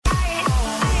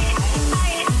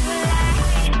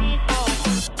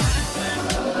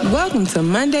Welcome to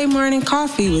Monday Morning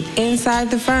Coffee with Inside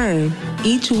the Firm.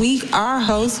 Each week, our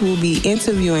hosts will be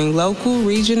interviewing local,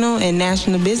 regional, and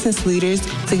national business leaders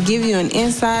to give you an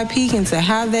inside peek into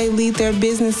how they lead their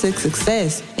business to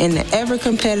success in the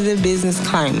ever-competitive business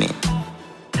climate.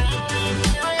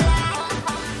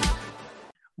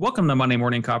 Welcome to Monday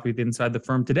Morning Coffee with Inside the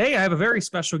Firm. Today, I have a very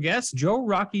special guest, Joe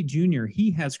Rockey Jr.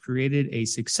 He has created a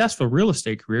successful real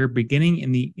estate career beginning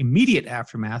in the immediate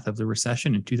aftermath of the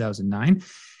recession in 2009.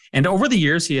 And over the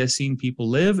years, he has seen people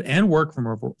live and work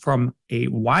from a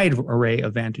wide array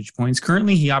of vantage points.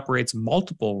 Currently, he operates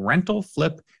multiple rental,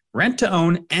 flip,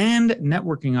 rent-to-own, and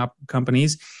networking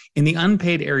companies in the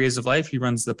unpaid areas of life. He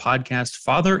runs the podcast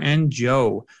Father and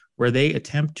Joe, where they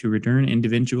attempt to return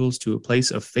individuals to a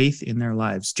place of faith in their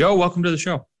lives. Joe, welcome to the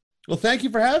show. Well, thank you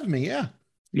for having me.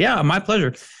 Yeah, my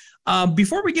pleasure.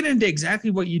 Before we get into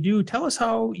exactly what you do, tell us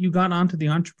how you got onto the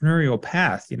entrepreneurial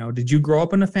path. You know, did you grow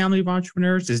up in a family of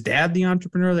entrepreneurs? Is dad the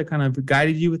entrepreneur that kind of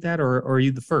guided you with that, or are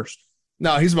you the first?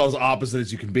 No, he's about as opposite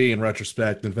as you can be in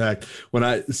retrospect. In fact,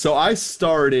 I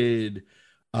started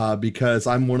because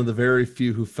I'm one of the very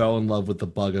few who fell in love with the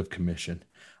bug of commission.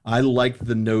 I liked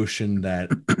the notion that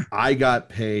I got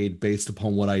paid based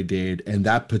upon what I did, and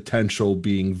that potential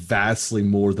being vastly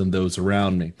more than those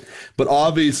around me. But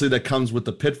obviously that comes with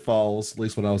the pitfalls, at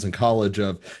least when I was in college,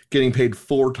 of getting paid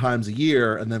 4 times a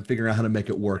year and then figuring out how to make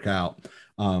it work out.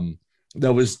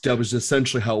 That was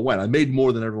essentially how it went. I made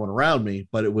more than everyone around me,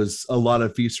 but it was a lot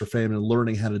of feast or famine and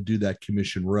learning how to do that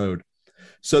commission road.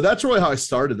 So that's really how I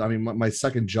started. I mean, my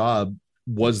second job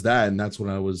was that, and that's when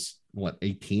I was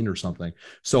 18 or something.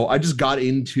 So I just got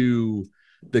into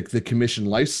the commission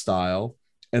lifestyle.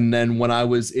 And then when I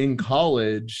was in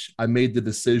college, I made the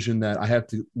decision that I have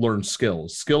to learn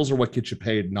skills. Skills are what get you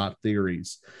paid, not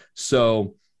theories.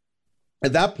 So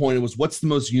at that point, it was, what's the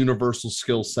most universal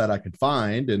skill set I could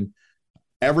find? And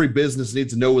every business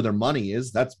needs to know where their money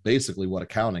is. That's basically what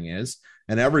accounting is.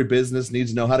 And every business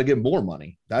needs to know how to get more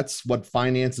money. That's what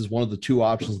finance is, one of the 2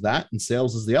 options of that, and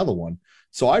sales is the other one.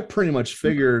 So I pretty much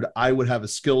figured I would have a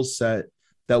skill set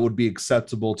that would be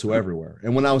acceptable to everywhere.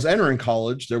 And when I was entering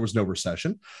college, there was no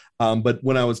recession. But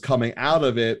when I was coming out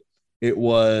of it, it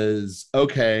was,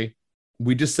 okay,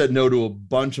 we just said no to a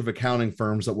bunch of accounting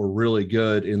firms that were really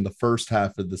good in the first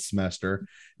half of the semester.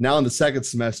 Now in the second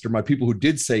semester, my people who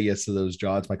did say yes to those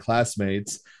jobs, my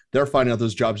classmates, they're finding out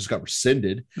those jobs just got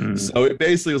rescinded. So it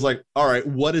basically was like, all right,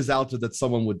 what is out there that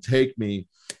someone would take me?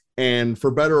 And for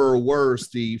better or worse,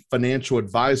 the financial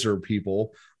advisor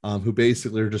people who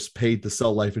basically are just paid to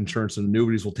sell life insurance and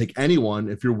annuities will take anyone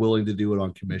if you're willing to do it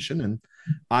on commission. And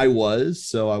I was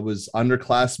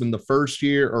underclassman the first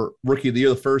year, or rookie of the year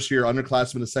the first year,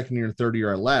 underclassman the second year, and third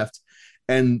year I left.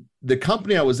 And the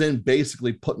company I was in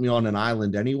basically put me on an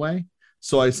island anyway.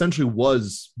 So I essentially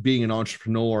was being an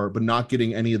entrepreneur, but not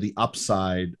getting any of the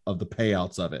upside of the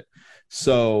payouts of it.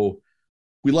 So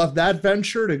we left that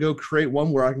venture to go create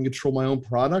one where I can control my own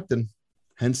product, and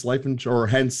hence life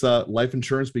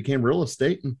insurance became real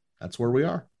estate, and that's where we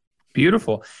are.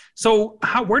 Beautiful. So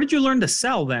where did you learn to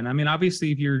sell then? I mean,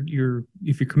 obviously if you're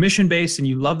commission based and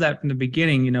you love that from the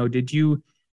beginning,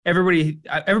 everybody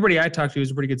I talked to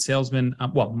is a pretty good salesman.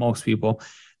 Well, most people,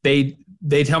 they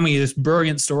tell me this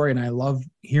brilliant story, and I love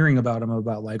hearing about them,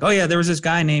 about like, oh yeah, there was this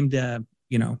guy named,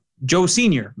 Joe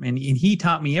Senior, and he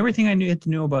taught me everything I had to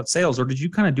know about sales. Or did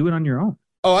you kind of do it on your own?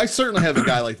 Oh, I certainly have a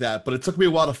guy like that, but it took me a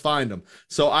while to find him.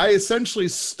 So I essentially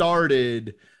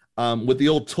started with the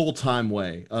old tool time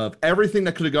way of everything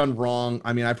that could have gone wrong.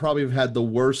 I mean, I probably have had the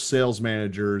worst sales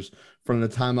managers from the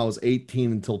time I was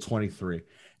 18 until 23.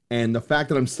 And the fact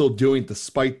that I'm still doing it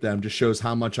despite them just shows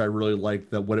how much I really like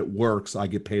that when it works, I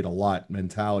get paid a lot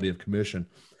mentality of commission.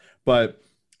 But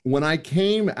when I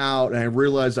came out and I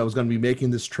realized I was going to be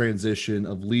making this transition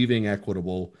of leaving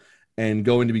Equitable and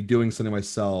going to be doing something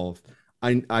myself,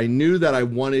 I knew that I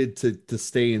wanted to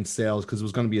stay in sales because it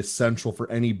was going to be essential for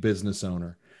any business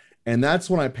owner. And that's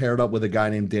when I paired up with a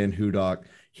guy named Dan Hudock.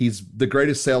 He's the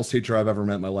greatest sales teacher I've ever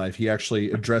met in my life. He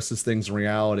actually addresses things in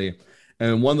reality.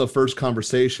 And in one of the first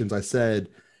conversations, I said,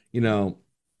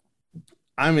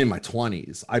 I'm in my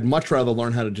 20s. I'd much rather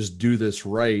learn how to just do this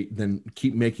right than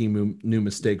keep making new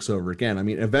mistakes over again. I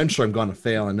mean, eventually I'm going to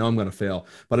fail. I know I'm going to fail,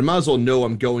 but I might as well know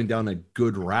I'm going down a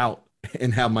good route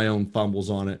and have my own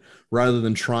fumbles on it rather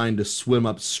than trying to swim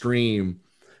upstream.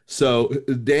 So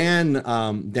Dan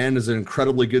is an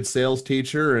incredibly good sales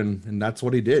teacher, and that's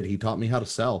what he did. He taught me how to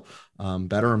sell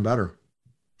better and better.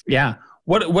 Yeah.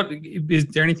 What is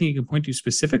there anything you can point to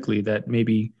specifically that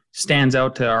maybe stands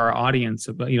out to our audience?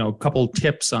 A couple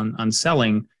tips on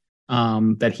selling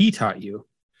that he taught you.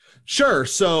 Sure.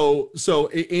 So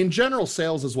in general,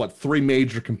 sales is what, three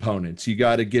major components. You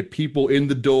got to get people in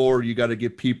the door. You got to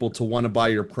get people to want to buy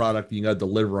your product. You got to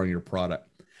deliver on your product.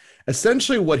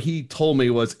 Essentially, what he told me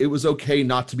was it was okay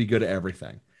not to be good at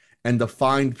everything and to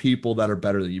find people that are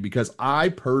better than you, because I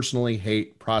personally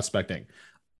hate prospecting.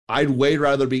 I'd way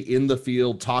rather be in the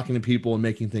field talking to people and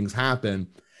making things happen.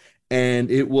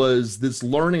 And it was this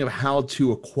learning of how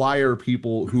to acquire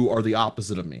people who are the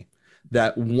opposite of me,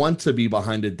 that want to be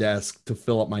behind a desk to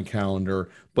fill up my calendar,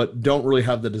 but don't really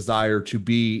have the desire to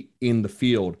be in the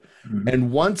field. Mm-hmm.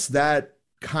 And once that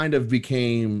kind of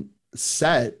became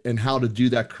set and how to do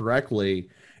that correctly,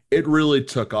 it really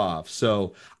took off.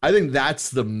 So I think that's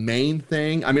the main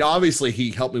thing. I mean, obviously he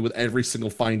helped me with every single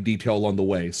fine detail along the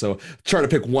way. So trying to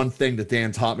pick one thing that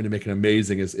Dan taught me to make it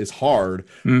amazing is hard.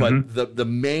 Mm-hmm. But the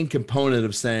main component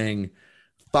of saying,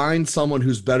 find someone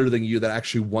who's better than you that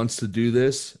actually wants to do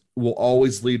this will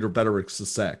always lead to better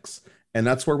success. And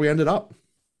that's where we ended up.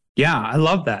 Yeah, I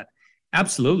love that.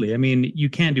 Absolutely. I mean, you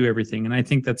can't do everything. And I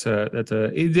think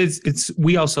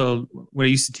we also, when I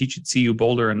used to teach at CU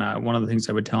Boulder, and one of the things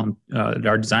I would tell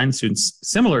our design students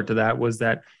similar to that was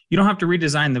that you don't have to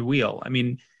redesign the wheel. I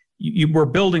mean, you were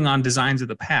building on designs of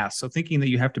the past. So thinking that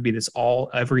you have to be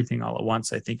everything all at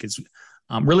once, I think is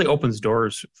really opens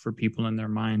doors for people in their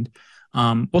mind.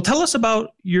 Well, tell us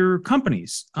about your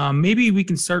companies. Maybe we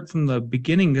can start from the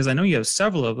beginning, because I know you have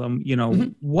several of them. You know, mm-hmm.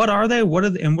 What are they? What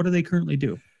do they currently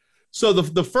do? So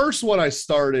the first one I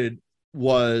started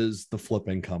was the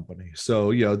flipping company.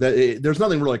 So, you know, there's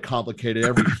nothing really complicated.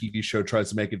 Every TV show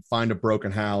tries to make it, find a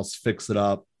broken house, fix it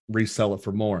up, resell it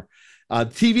for more.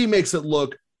 TV makes it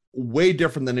look way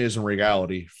different than it is in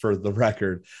reality, for the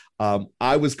record.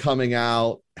 I was coming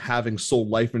out having sold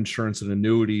life insurance and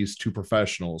annuities to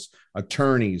professionals,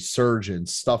 attorneys,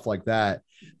 surgeons, stuff like that.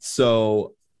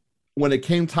 So when it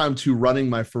came time to running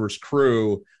my first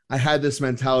crew, I had this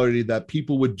mentality that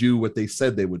people would do what they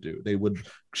said they would do. They would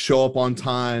show up on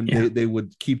time. Yeah. They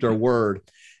would keep their word.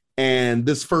 And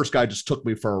this first guy just took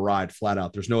me for a ride, flat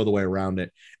out. There's no other way around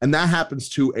it. And that happens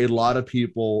to a lot of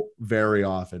people very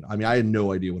often. I mean, I had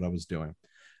no idea what I was doing.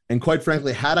 And quite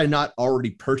frankly, had I not already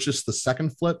purchased the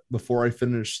second flip before I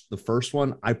finished the first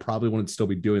one, I probably wouldn't still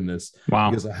be doing this. Wow.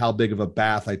 Because of how big of a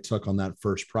bath I took on that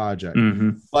first project. Mm-hmm.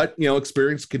 But, you know,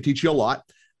 experience can teach you a lot.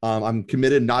 I'm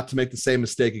committed not to make the same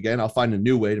mistake again. I'll find a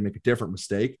new way to make a different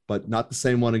mistake, but not the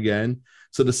same one again.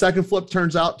 So the second flip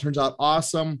turns out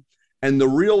awesome. And the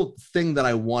real thing that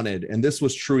I wanted, and this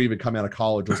was true even coming out of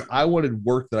college, was I wanted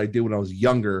work that I did when I was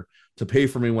younger to pay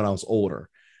for me when I was older.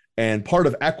 And part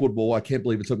of Equitable, I can't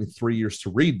believe it took me 3 years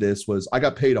to read this, was I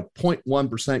got paid a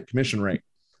 0.1% commission rate.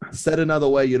 Said another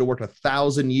way, you had to work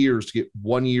 1,000 years to get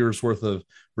 1 year's worth of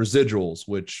residuals,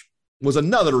 which was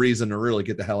another reason to really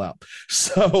get the hell out.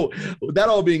 So that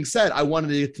all being said, I wanted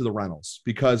to get to the rentals,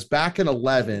 because back in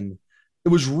 2011, it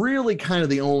was really kind of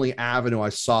the only avenue I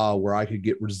saw where I could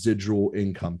get residual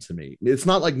income to me. It's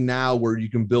not like now where you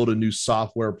can build a new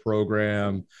software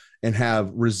program and have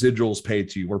residuals paid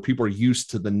to you, where people are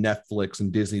used to the Netflix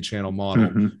and Disney Channel model,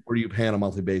 mm-hmm. where you pay on a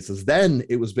monthly basis. Then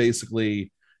it was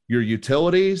basically your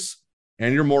utilities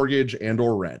and your mortgage and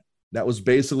or rent. That was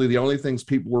basically the only things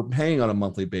people were paying on a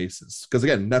monthly basis. Because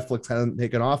again, Netflix hadn't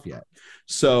taken off yet.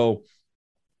 So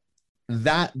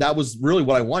that was really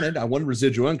what I wanted. I wanted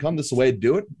residual income. This is the way to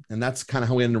do it. And that's kind of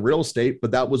how we ended in real estate.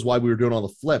 But that was why we were doing all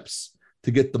the flips,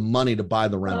 to get the money to buy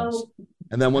the rentals.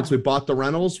 And then once we bought the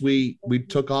rentals, we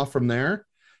took off from there.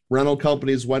 Rental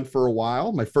companies went for a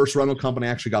while. My first rental company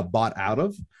actually got bought out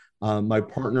of. My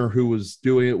partner who was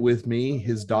doing it with me,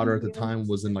 his daughter at the time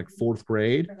was in like 4th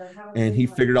grade, and he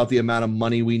figured out the amount of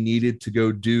money we needed to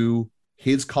go do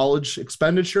his college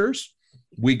expenditures.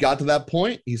 We got to that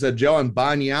point. He said, Joe, I'm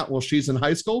buying you out while she's in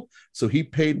high school. So he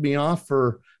paid me off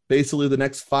for basically the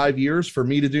next 5 years for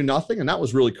me to do nothing. And that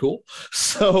was really cool.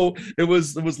 So it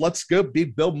was let's go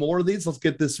build more of these. Let's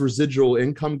get this residual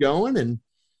income going. And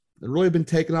it really been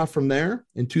taken off from there.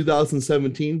 In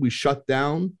 2017, we shut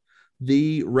down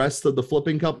the rest of the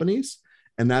flipping companies.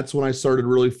 And that's when I started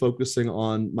really focusing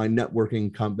on my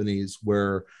networking companies,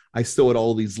 where I still had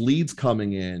all these leads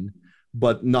coming in,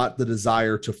 but not the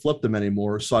desire to flip them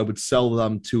anymore. So I would sell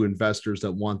them to investors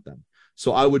that want them.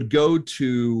 So I would go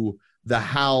to the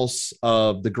house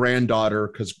of the granddaughter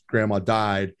because grandma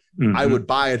died. Mm-hmm. I would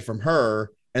buy it from her.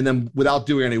 And then without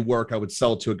doing any work, I would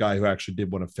sell it to a guy who actually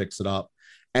did want to fix it up.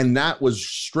 And that was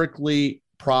strictly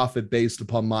profit based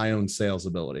upon my own sales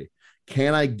ability.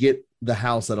 Can I get the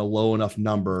house at a low enough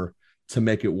number to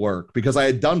make it work? Because I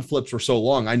had done flips for so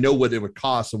long, I know what it would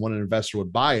cost and what an investor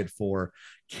would buy it for.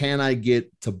 Can I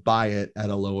get to buy it at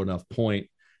a low enough point?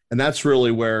 And that's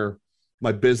really where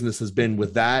my business has been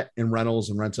with that and rentals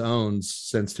and rent to owns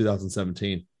since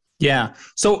 2017. Yeah.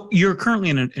 So you're currently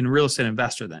in real estate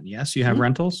investor then, yes? You have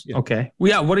rentals? Yeah. Okay.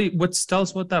 Well, yeah. Tell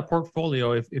us about that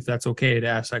portfolio, if that's okay to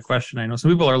ask that question. I know some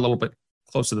people are a little bit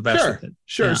close to the vest with it.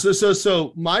 Sure. Yeah.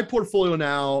 So my portfolio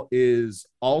now is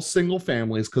all single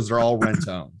families because they're all rent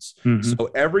to owns. So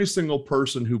every single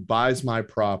person who buys my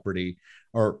property,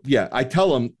 I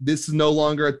tell them this is no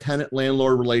longer a tenant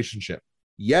landlord relationship.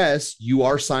 Yes, you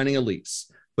are signing a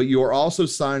lease, but you are also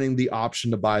signing the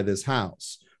option to buy this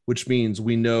house, which means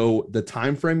we know the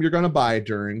time frame you're going to buy it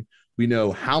during, we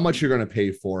know how much you're going to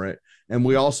pay for it, and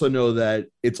we also know that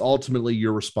it's ultimately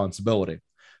your responsibility.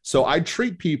 So I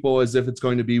treat people as if it's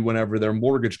going to be whenever their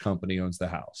mortgage company owns the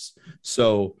house.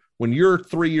 So when you're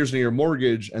 3 years into your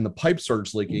mortgage and the pipe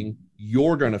starts leaking,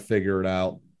 you're going to figure it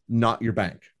out, not your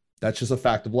bank. That's just a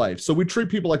fact of life. So we treat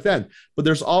people like that. But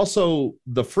there's also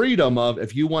the freedom of,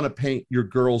 if you want to paint your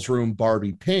girl's room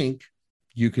Barbie pink,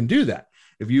 you can do that.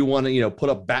 If you want to,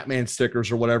 put up Batman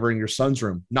stickers or whatever in your son's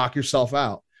room, knock yourself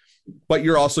out. But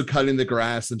you're also cutting the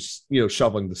grass and,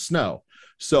 shoveling the snow.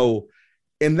 So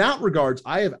in that regards,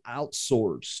 I have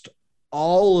outsourced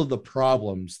all of the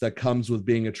problems that comes with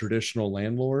being a traditional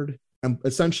landlord and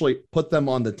essentially put them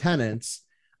on the tenants.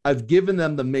 I've given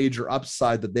them the major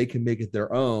upside that they can make it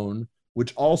their own,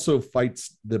 which also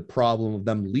fights the problem of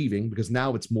them leaving because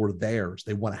now it's more theirs.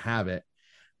 They want to have it.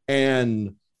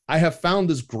 And I have found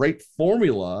this great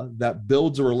formula that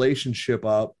builds a relationship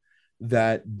up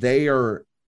that they are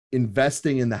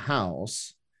investing in the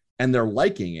house and they're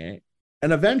liking it.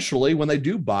 And eventually, when they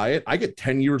do buy it, I get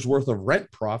 10 years worth of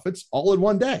rent profits all in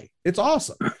one day. It's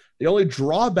awesome. The only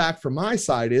drawback from my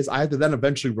side is I have to then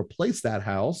eventually replace that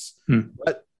house.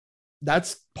 But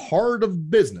that's part of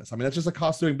business. I mean, that's just a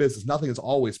cost of doing business. Nothing is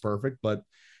always perfect. But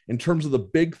in terms of the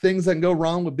big things that can go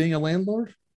wrong with being a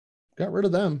landlord, got rid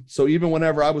of them. So even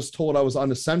whenever I was told I was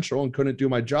unessential and couldn't do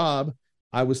my job,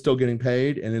 I was still getting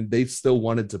paid and they still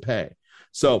wanted to pay.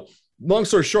 So long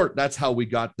story short, that's how we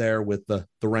got there with the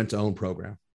rent to own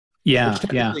program. Yeah.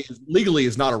 Legally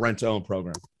is not a rent to own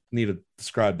program. I need to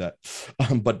describe that.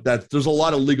 But there's a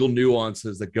lot of legal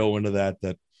nuances that go into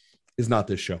that is not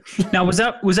this show. Now, was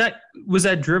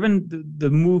that driven, the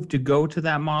move to go to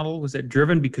that model? Was that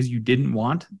driven because you didn't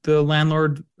want the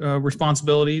landlord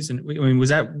responsibilities? And I mean, was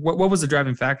that, what was the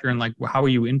driving factor and like, how were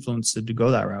you influenced to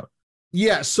go that route?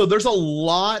 Yeah. So there's a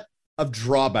lot of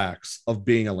drawbacks of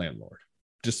being a landlord.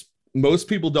 Just most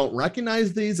people don't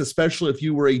recognize these, especially if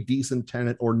you were a decent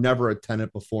tenant or never a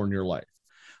tenant before in your life.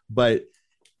 But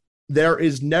there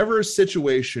is never a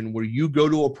situation where you go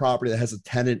to a property that has a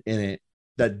tenant in it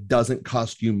that doesn't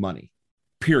cost you money,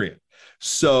 period.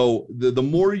 So the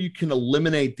more you can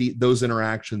eliminate those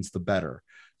interactions, the better.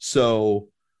 So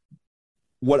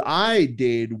what I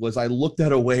did was I looked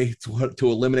at a way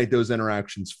to eliminate those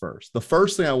interactions first. The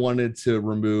first thing I wanted to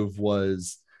remove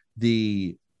was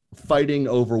the fighting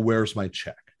over where's my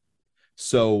check.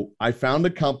 So I found a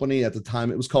company at the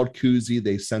time, it was called Koozie.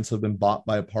 They since have been bought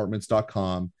by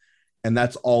apartments.com. And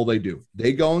that's all they do.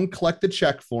 They go and collect the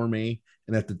check for me.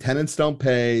 And if the tenants don't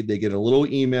pay, they get a little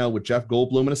email with Jeff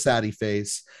Goldblum and a saddie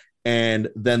face. And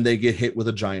then they get hit with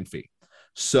a giant fee.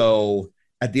 So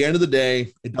at the end of the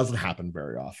day, it doesn't happen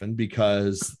very often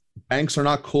because banks are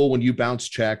not cool when you bounce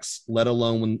checks, let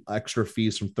alone when extra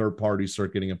fees from third parties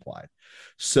start getting applied.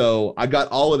 So I got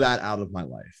all of that out of my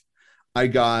life.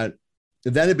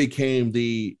 Then it became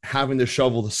the having to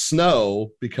shovel the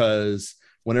snow because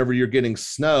whenever you're getting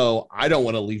snow, I don't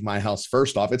want to leave my house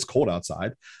first off. It's cold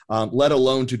outside, let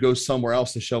alone to go somewhere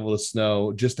else to shovel the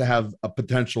snow just to have a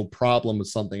potential problem with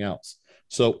something else.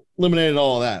 So eliminated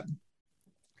all of that.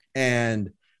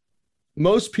 And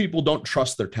most people don't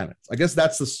trust their tenants. I guess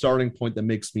that's the starting point that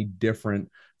makes me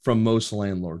different from most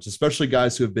landlords, especially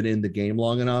guys who have been in the game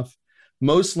long enough.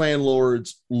 Most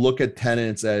landlords look at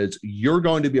tenants as you're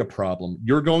going to be a problem.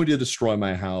 You're going to destroy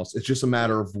my house. It's just a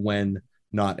matter of when,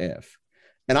 not if.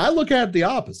 And I look at it the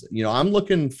opposite. I'm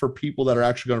looking for people that are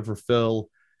actually going to fulfill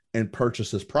and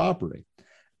purchase this property.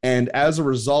 And as a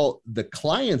result, the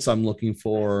clients I'm looking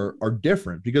for are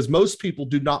different because most people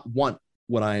do not want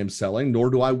what I am selling, nor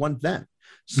do I want them.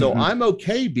 So I'm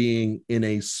okay being in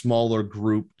a smaller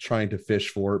group trying to fish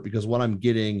for it because what I'm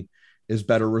getting is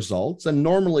better results. And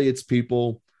normally it's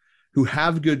people who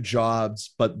have good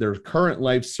jobs, but their current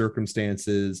life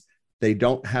circumstances, they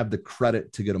don't have the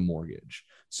credit to get a mortgage.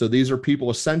 So these are people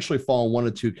essentially fall in one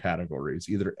of two categories.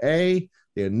 Either A,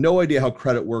 they had no idea how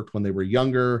credit worked when they were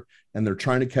younger, and they're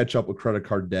trying to catch up with credit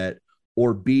card debt,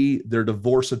 or B, their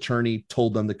divorce attorney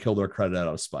told them to kill their credit out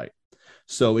of spite.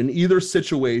 So in either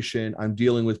situation, I'm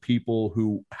dealing with people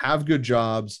who have good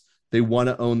jobs, They want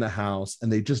to own the house,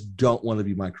 and they just don't want to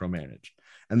be micromanaged.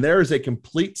 And there is a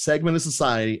complete segment of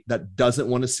society that doesn't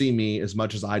want to see me as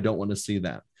much as I don't want to see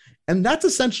them. And that's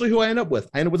essentially who I end up with.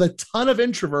 I end up with a ton of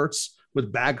introverts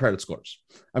with bad credit scores.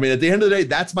 I mean, at the end of the day,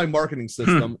 that's my marketing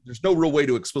system. There's no real way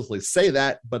to explicitly say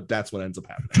that, but that's what ends up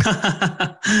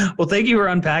happening. Well, thank you for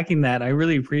unpacking that. I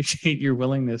really appreciate your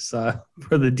willingness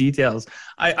for the details.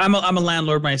 I'm a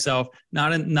landlord myself,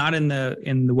 not in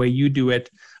the way you do it.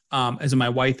 As my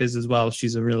wife is as well.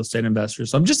 She's a real estate investor.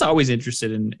 So I'm just always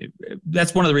interested in it.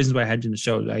 That's one of the reasons why I had you in the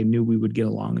show. I knew we would get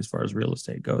along as far as real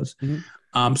estate goes.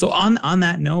 Mm-hmm. So on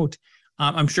that note,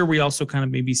 I'm sure we also kind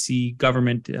of maybe see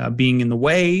government being in the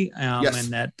way. Yes.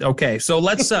 And that, okay. So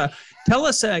let's tell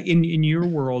us in your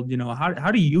world,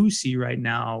 how do you see right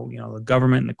now, the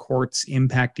government and the courts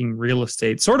impacting real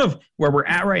estate, sort of where we're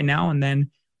at right now? And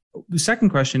then the second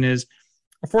question is,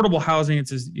 affordable housing, it's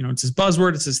this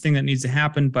buzzword, it's this thing that needs to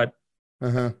happen. But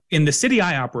in the city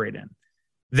I operate in,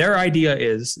 their idea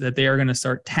is that they are going to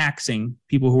start taxing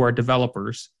people who are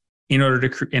developers in order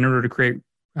to create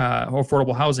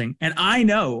affordable housing. And I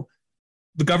know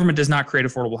the government does not create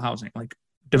affordable housing. Like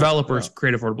developers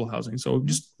create affordable housing. So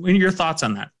just your thoughts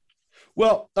on that.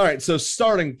 Well, all right. So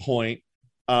starting point,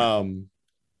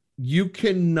 you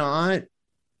cannot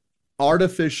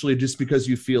artificially, just because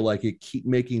you feel like it, keep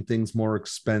making things more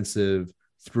expensive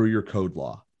through your code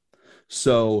law.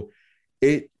 So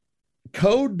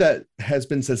code that has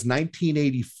been since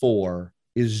 1984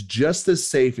 is just as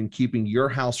safe in keeping your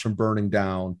house from burning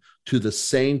down to the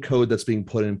same code that's being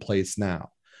put in place now.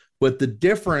 But the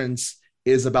difference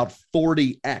is about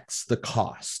 40x the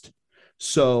cost.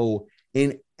 So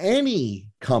in any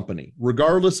company,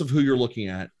 regardless of who you're looking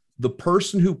at, the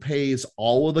person who pays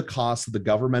all of the costs of the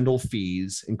governmental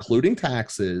fees, including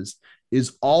taxes,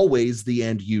 is always the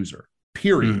end user,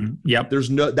 period. Mm-hmm.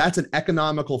 Yep. That's an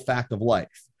economical fact of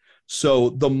life.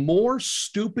 So the more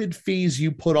stupid fees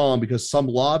you put on because some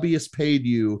lobbyist paid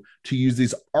you to use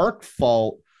these arc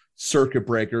fault circuit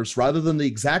breakers rather than the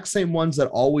exact same ones that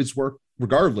always work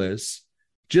regardless,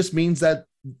 just means that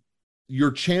your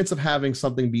chance of having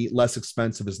something be less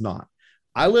expensive is not.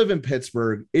 I live in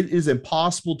Pittsburgh. It is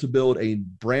impossible to build a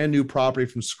brand new property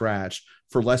from scratch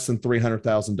for less than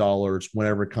 $300,000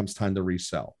 whenever it comes time to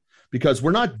resell, because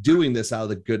we're not doing this out of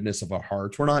the goodness of our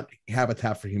hearts. We're not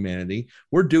Habitat for Humanity.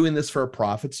 We're doing this for a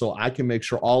profit so I can make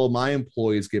sure all of my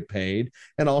employees get paid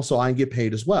and also I can get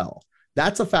paid as well.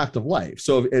 That's a fact of life.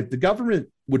 So if the government,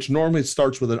 which normally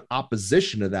starts with an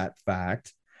opposition to that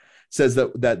fact, says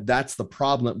that's the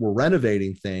problem, that we're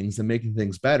renovating things and making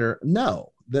things better,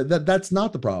 no. That's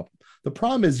not the problem. The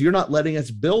problem is you're not letting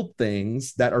us build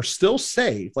things that are still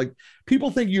safe. Like people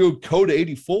think you code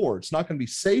 84, it's not going to be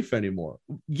safe anymore.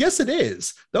 Yes, it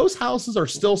is. Those houses are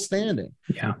still standing.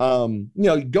 Yeah.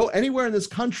 Go anywhere in this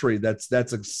country that's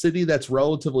a city that's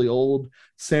relatively old,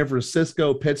 San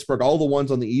Francisco, Pittsburgh, all the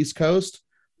ones on the East Coast.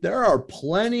 There are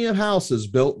plenty of houses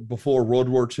built before World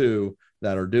War II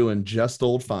that are doing just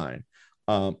old fine.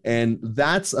 And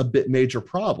that's a major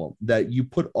problem, that you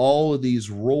put all of these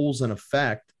rules in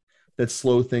effect that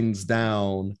slow things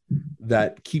down,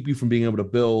 that keep you from being able to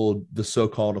build the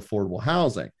so-called affordable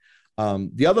housing.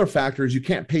 The other factor is you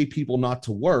can't pay people not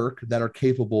to work that are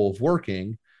capable of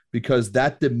working, because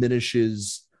that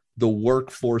diminishes the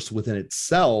workforce within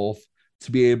itself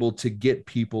to be able to get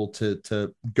people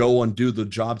to go and do the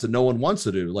jobs that no one wants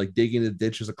to do, like digging the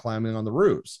ditches or climbing on the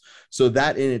roofs. So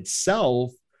that in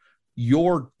itself,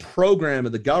 your program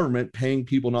of the government paying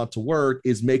people not to work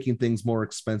is making things more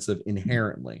expensive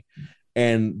inherently.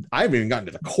 And I haven't even gotten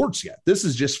to the courts yet. This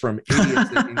is just from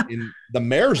idiots in the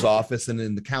mayor's office and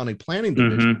in the county planning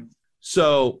division. Mm-hmm.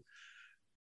 So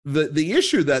the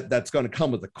issue that's going to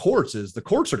come with the courts is the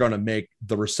courts are going to make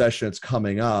the recession that's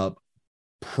coming up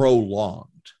prolonged.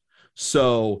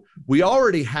 So we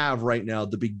already have right now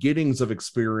the beginnings of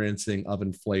experiencing of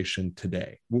inflation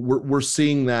today. We're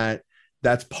seeing that.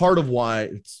 That's part of why,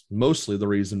 it's mostly the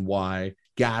reason why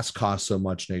gas costs so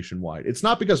much nationwide. It's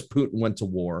not because Putin went to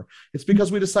war. It's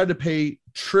because we decided to pay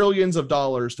trillions of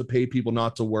dollars to pay people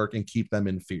not to work and keep them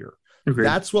in fear. Agreed.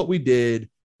 That's what we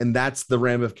did. And that's the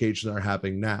ramifications that are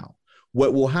happening now.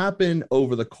 What will happen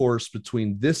over the course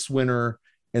between this winter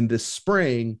and this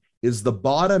spring is the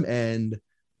bottom end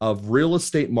of real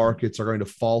estate markets are going to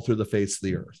fall through the face of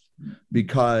the earth,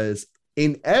 because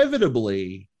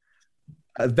inevitably,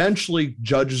 eventually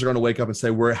judges are going to wake up and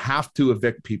say, we have to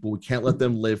evict people. We can't let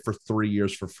them live for 3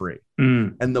 years for free.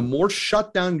 Mm. And the more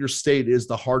shut down your state is,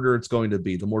 the harder it's going to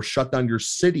be. The more shut down your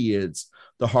city is,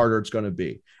 the harder it's going to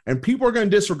be. And people are going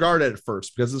to disregard it at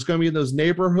first, because it's going to be in those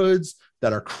neighborhoods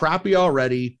that are crappy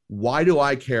already. Why do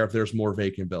I care if there's more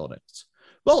vacant buildings?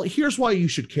 Well, here's why you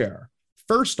should care.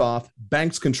 First off,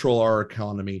 banks control our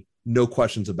economy, no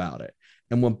questions about it.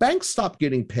 And when banks stop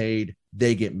getting paid,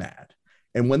 they get mad.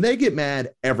 And when they get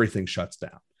mad, everything shuts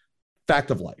down.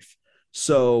 Fact of life.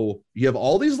 So you have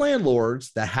all these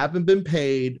landlords that haven't been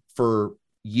paid for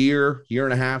year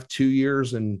and a half, 2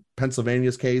 years in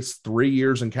Pennsylvania's case, 3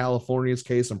 years in California's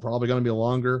case, and probably going to be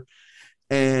longer.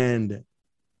 And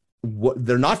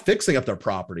they're not fixing up their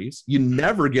properties. You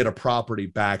never get a property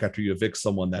back after you evict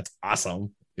someone. That's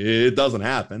awesome. It doesn't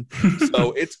happen.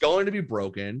 So it's going to be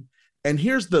broken. And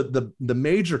here's the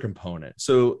major component.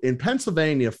 So in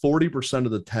Pennsylvania, 40%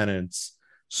 of the tenants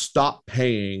stopped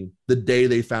paying the day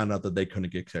they found out that they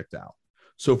couldn't get kicked out.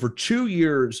 So for 2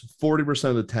 years, 40%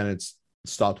 of the tenants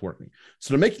stopped working.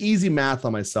 So to make easy math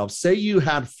on myself, say you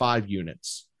had 5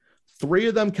 units, 3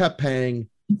 of them kept paying,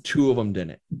 2 of them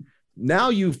didn't. Now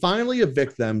you finally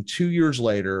evict them 2 years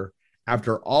later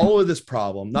after all of this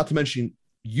problem, not to mention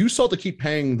you still have to keep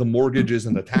paying the mortgages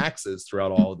and the taxes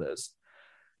throughout all of this.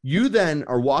 You then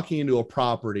are walking into a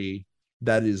property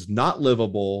that is not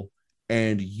livable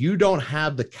and you don't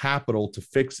have the capital to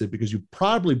fix it because you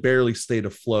probably barely stayed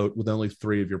afloat with only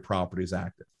 3 of your properties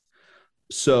active.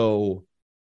 So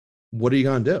what are you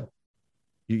going to do?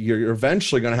 You're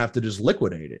eventually going to have to just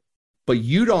liquidate it. But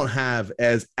you don't have,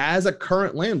 as a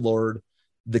current landlord,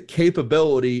 the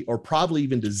capability or probably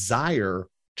even desire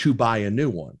to buy a new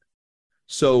one.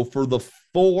 So for the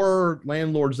 4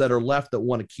 landlords that are left that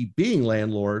want to keep being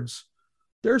landlords,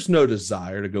 there's no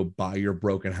desire to go buy your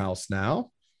broken house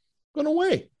now. I'm going to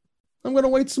wait. I'm going to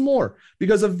wait some more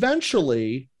because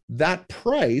eventually that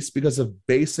price, because of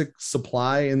basic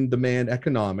supply and demand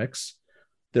economics,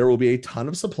 there will be a ton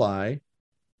of supply,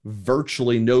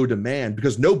 virtually no demand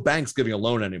because no bank's giving a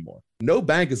loan anymore. No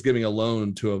bank is giving a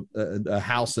loan to a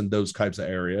house in those types of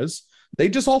areas. They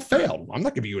just all failed. I'm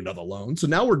not giving you another loan. So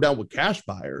now we're down with cash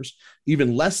buyers,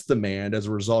 even less demand as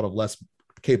a result of less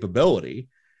capability.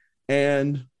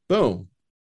 And boom.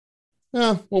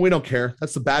 Well, we don't care.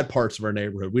 That's the bad parts of our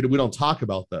neighborhood. We don't talk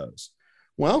about those.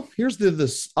 Well, here's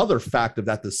this other fact of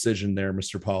that decision there,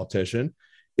 Mr. Politician,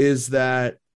 is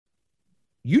that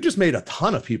you just made a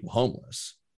ton of people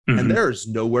homeless. Mm-hmm. And there's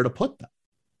nowhere to put them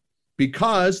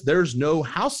because there's no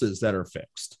houses that are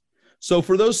fixed. So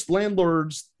for those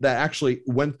landlords that actually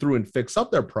went through and fixed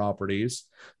up their properties,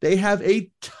 they have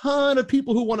a ton of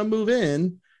people who want to move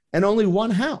in and only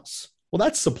one house. Well,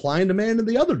 that's supply and demand in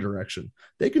the other direction.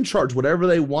 They can charge whatever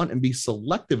they want and be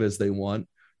selective as they want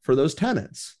for those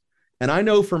tenants. And I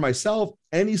know for myself,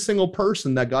 any single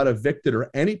person that got evicted or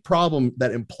any problem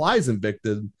that implies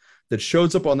evicted that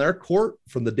shows up on their court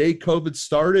from the day COVID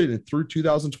started and through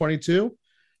 2022,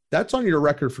 that's on your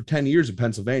record for 10 years in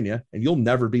Pennsylvania, and you'll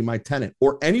never be my tenant.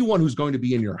 Or anyone who's going to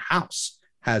be in your house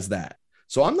has that.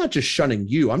 So I'm not just shunning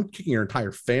you. I'm kicking your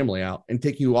entire family out and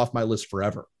taking you off my list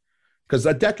forever because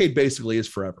a decade basically is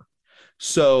forever.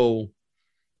 So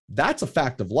that's a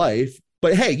fact of life.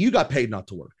 But hey, you got paid not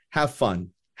to work. Have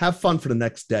fun. Have fun for the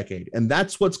next decade. And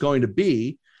that's what's going to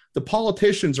be. The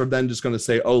politicians are then just going to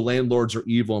say, oh, landlords are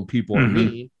evil and people are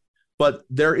mean. But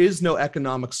there is no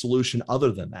economic solution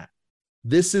other than that.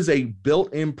 This is a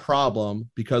built-in problem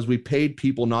because we paid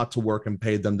people not to work and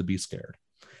paid them to be scared.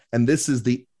 And this is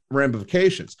the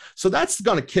ramifications. So that's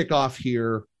going to kick off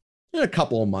here in a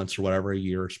couple of months or whatever, a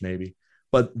year-ish maybe.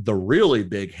 But the really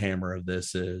big hammer of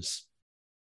this is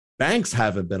banks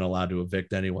haven't been allowed to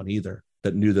evict anyone either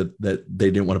that knew that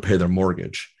they didn't want to pay their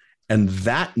mortgage. And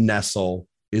that nestle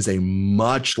is a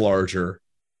much larger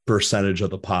percentage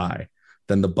of the pie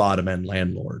than the bottom end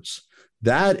landlords.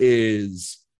 That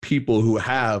is people who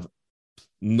have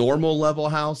normal level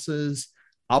houses,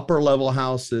 upper level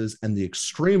houses, and the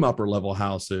extreme upper level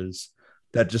houses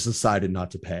that just decided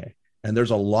not to pay. And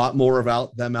there's a lot more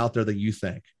about them out there than you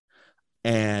think.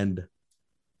 And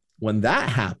when that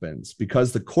happens,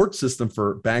 because the court system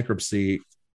for bankruptcy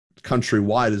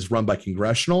countrywide is run by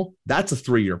congressional, that's a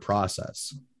 3-year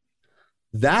process.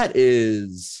 That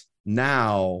is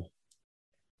now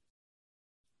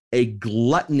a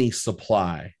gluttony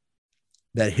supply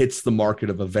that hits the market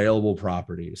of available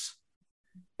properties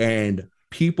and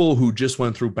people who just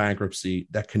went through bankruptcy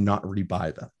that cannot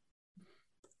rebuy them.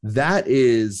 That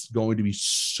is going to be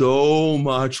so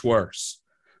much worse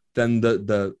than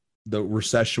the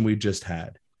recession we just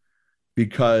had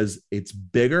because it's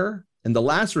bigger. And the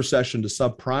last recession, the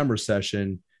subprime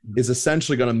recession, is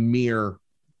essentially going to mirror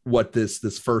what this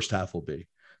first half will be.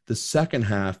 The second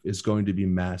half is going to be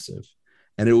massive.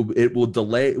 And it will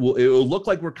delay. It will look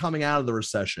like we're coming out of the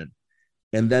recession.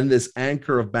 And then this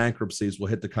anchor of bankruptcies will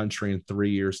hit the country in 3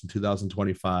 years in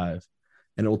 2025.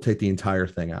 And it will take the entire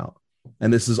thing out.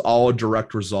 And this is all a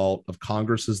direct result of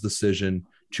Congress's decision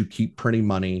to keep printing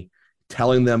money,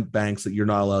 telling them banks that you're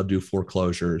not allowed to do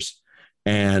foreclosures.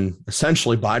 And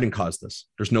essentially Biden caused this.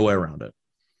 There's no way around it.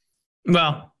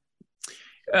 Well,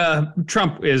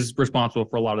 Trump is responsible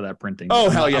for a lot of that printing. Oh,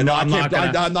 hell yeah.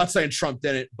 I'm not saying Trump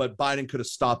did it, but Biden could have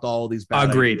stopped all of these bad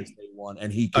Agreed. Day one,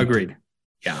 and he agreed.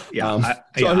 Yeah.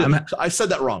 I said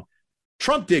that wrong.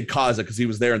 Trump did cause it because he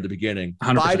was there in the beginning.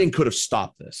 100%. Biden could have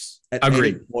stopped this at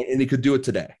any point, and he could do it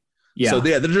today. Yeah. So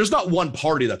there's not one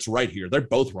party that's right here. They're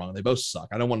both wrong. They both suck.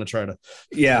 I don't want to try to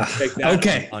take that.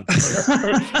 Okay.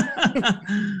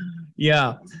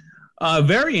 Yeah.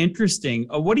 Very interesting.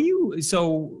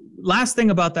 So last thing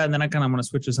about that, and then I kind of want to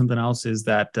switch to something else, is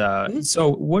that,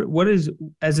 so what is,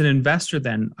 as an investor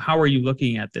then, how are you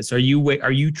looking at this? Are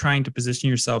you trying to position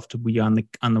yourself to be on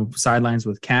the sidelines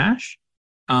with cash,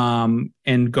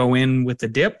 and go in with the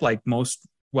dip like most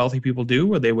wealthy people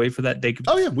do, or they wait for that?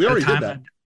 We already did that.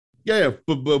 Yeah.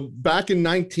 But back in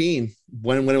 19,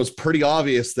 when it was pretty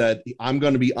obvious that I'm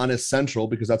going to be unessential,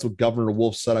 because that's what Governor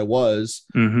Wolf said I was,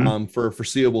 for a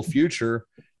foreseeable future,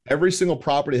 every single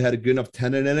property that had a good enough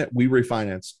tenant in it, we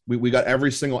refinanced. We got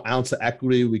every single ounce of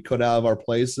equity we could out of our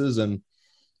places. And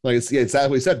like it's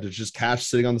exactly what he said, there's just cash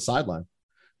sitting on the sideline.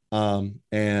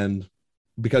 And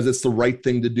because it's the right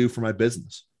thing to do for my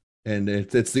business. And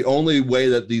it's the only way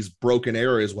that these broken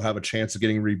areas will have a chance of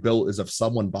getting rebuilt is if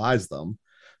someone buys them.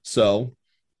 So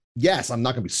yes, I'm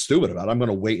not going to be stupid about it. I'm going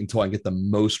to wait until I get the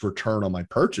most return on my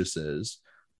purchases,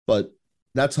 but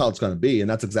that's how it's going to be. And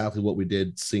that's exactly what we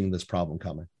did seeing this problem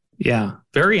coming. Yeah.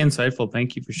 Very insightful.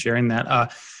 Thank you for sharing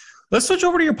that. Let's switch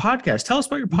over to your podcast. Tell us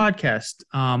about your podcast.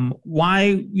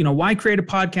 Why create a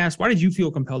podcast? Why did you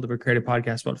feel compelled to create a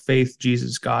podcast about faith,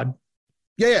 Jesus, God?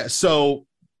 Yeah. So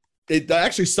it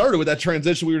actually started with that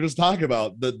transition we were just talking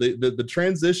about. The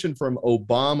transition from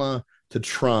Obama to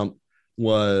Trump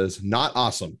was not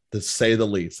awesome, to say the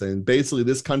least. And basically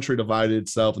this country divided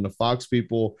itself into Fox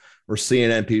people or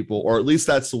CNN people, or at least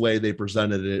that's the way they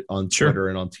presented it on Twitter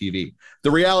and on TV. The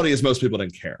reality is most people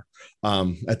didn't care.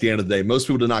 At the end of the day, most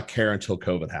people did not care until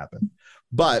COVID happened.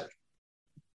 But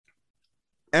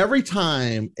every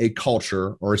time a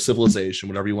culture or a civilization,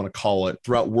 whatever you want to call it,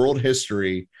 throughout world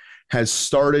history has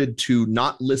started to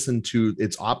not listen to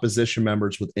its opposition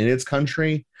members within its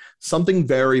country, something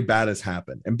very bad has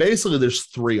happened. And basically there's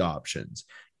three options.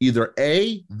 Either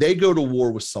A, they go to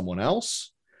war with someone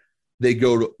else, they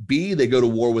go to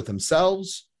war with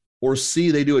themselves, or C,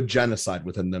 they do a genocide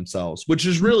within themselves, which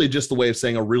is really just the way of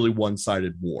saying a really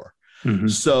one-sided war. Mm-hmm.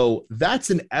 So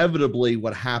that's inevitably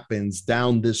what happens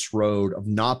down this road of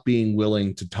not being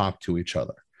willing to talk to each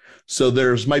other. So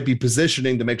there's might be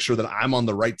positioning to make sure that I'm on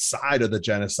the right side of the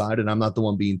genocide and I'm not the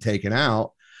one being taken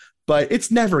out, but it's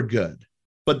never good.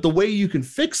 But the way you can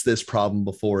fix this problem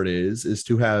before it is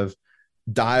to have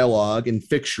dialogue and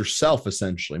fix yourself,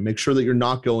 essentially. Make sure that you're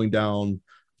not going down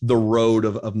the road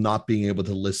of not being able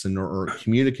to listen or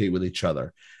communicate with each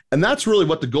other. And that's really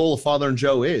what the goal of Father and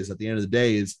Joe is at the end of the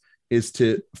day, is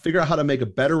to figure out how to make a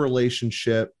better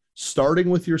relationship, starting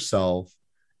with yourself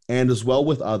and as well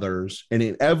with others, and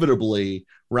inevitably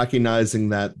recognizing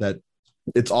that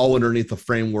it's all underneath the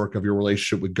framework of your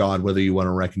relationship with God, whether you want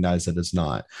to recognize it as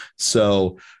not.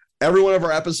 So every one of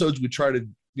our episodes, we try to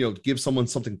give someone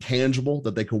something tangible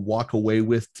that they can walk away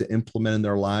with to implement in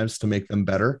their lives to make them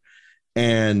better.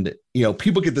 And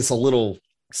people get this a little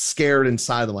scared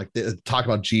inside them, like they talk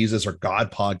about Jesus or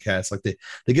God podcasts, like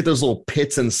they get those little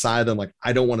pits inside them, like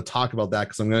I don't want to talk about that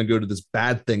because I'm going to go to this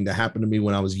bad thing that happened to me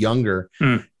when I was younger.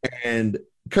 And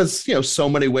because so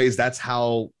many ways that's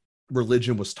how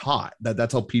religion was taught,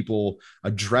 that's how people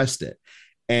addressed it.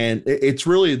 And it's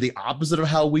really the opposite of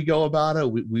how we go about it.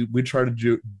 We try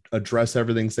to address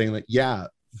everything saying that, yeah,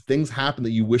 things happen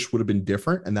that you wish would have been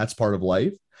different, and that's part of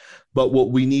life. But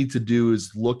what we need to do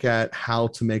is look at how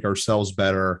to make ourselves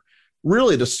better,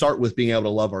 really to start with being able to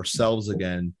love ourselves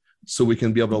again, so we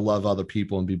can be able to love other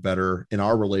people and be better in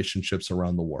our relationships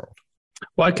around the world.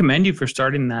 Well, I commend you for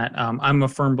starting that. I'm a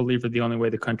firm believer the only way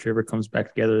the country ever comes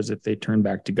back together is if they turn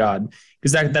back to God,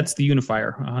 because that's the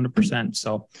unifier, 100%.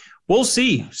 So we'll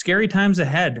see. Scary times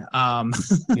ahead.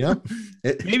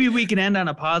 Maybe we can end on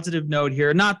a positive note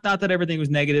here. Not that everything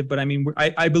was negative, but I mean,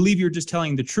 I believe you're just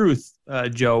telling the truth,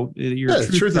 Joe.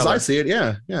 The truth as I see it.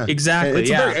 Yeah. Exactly.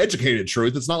 It's a very educated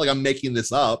truth. It's not like I'm making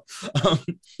this up.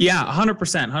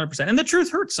 100%. And the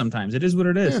truth hurts sometimes. It is what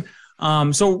it is.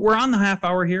 Yeah. So we're on the half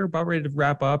hour here, about ready to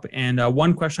wrap up. And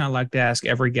one question I like to ask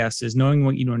every guest is, knowing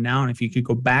what you know now, and if you could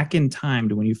go back in time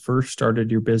to when you first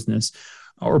started your business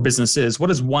or businesses,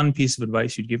 what is one piece of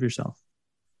advice you'd give yourself?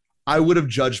 I would have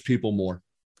judged people more.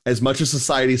 as much as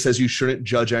society says you shouldn't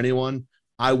judge anyone,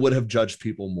 I would have judged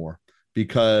people more,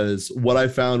 because what I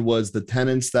found was the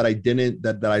tenants that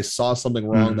I saw something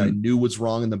wrong, that I knew was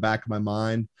wrong in the back of my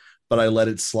mind, but I let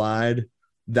it slide.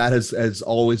 That has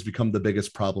always become the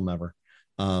biggest problem ever.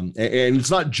 And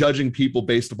it's not judging people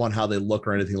based upon how they look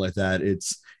or anything like that.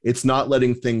 It's not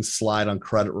letting things slide on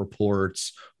credit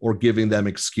reports or giving them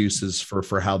excuses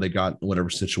for how they got whatever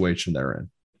situation they're in.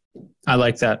 I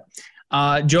like that.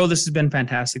 Joe, this has been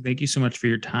fantastic. Thank you so much for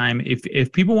your time.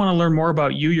 If people want to learn more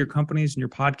about you, your companies, and your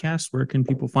podcast, where can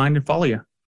people find and follow you?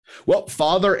 Well,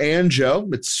 Father and Joe,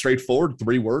 it's straightforward,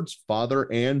 3 words,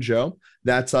 Father and Joe.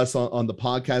 That's us on the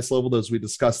podcast level, those we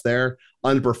discussed there.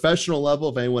 On the professional level,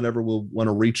 if anyone ever will want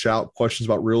to reach out, questions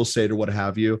about real estate or what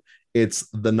have you, it's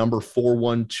the number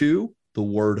 412, the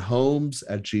word homes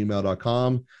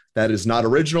 @gmail.com. That is not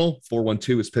original.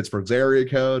 412 is Pittsburgh's area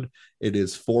code. It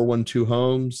is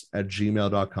 412homes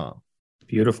 @gmail.com.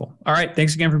 Beautiful. All right.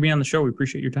 Thanks again for being on the show. We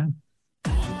appreciate your time.